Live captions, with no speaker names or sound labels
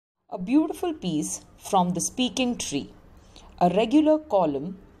A beautiful piece from The Speaking Tree, a regular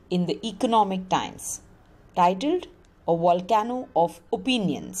column in the Economic Times, titled A Volcano of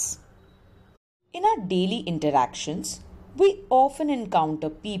Opinions. In our daily interactions, we often encounter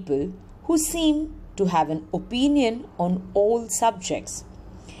people who seem to have an opinion on all subjects.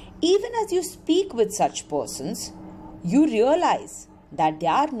 Even as you speak with such persons, you realize that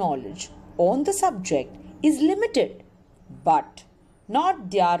their knowledge on the subject is limited, but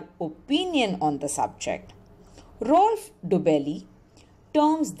not their opinion on the subject. Rolf Dobelli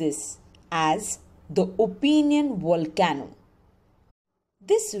terms this as the opinion volcano.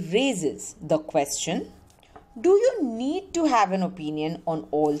 This raises the question, do you need to have an opinion on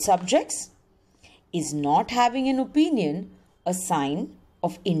all subjects? Is not having an opinion a sign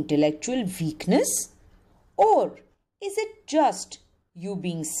of intellectual weakness? Or is it just you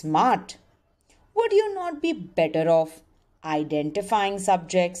being smart? Would you not be better off identifying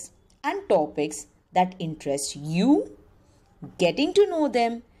subjects and topics that interest you, getting to know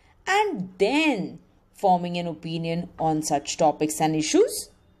them, and then forming an opinion on such topics and issues?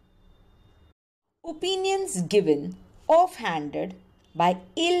 Opinions given offhanded by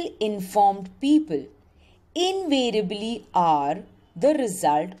ill-informed people invariably are the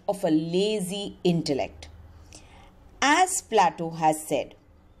result of a lazy intellect. As Plato has said,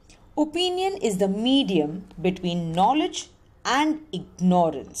 opinion is the medium between knowledge and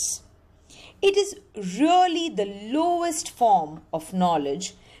ignorance. It is really the lowest form of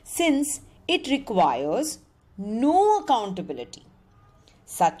knowledge since it requires no accountability.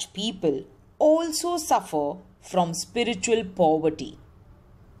 Such people also suffer from spiritual poverty.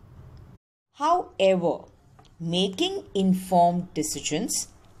 However, making informed decisions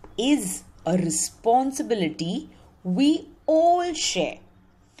is a responsibility we all share.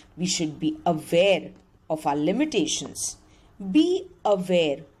 We should be aware of our limitations, be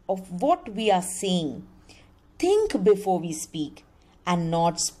aware of what we are saying, think before we speak, and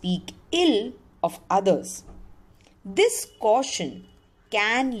not speak ill of others. This caution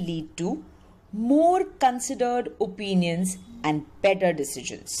can lead to more considered opinions and better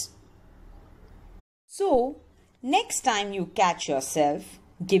decisions. So, next time you catch yourself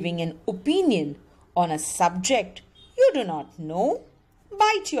giving an opinion on a subject you do not know,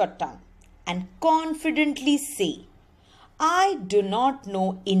 bite your tongue and confidently say, I do not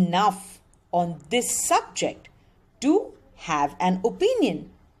know enough on this subject to have an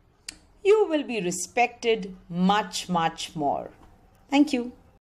opinion. You will be respected much more. Thank you.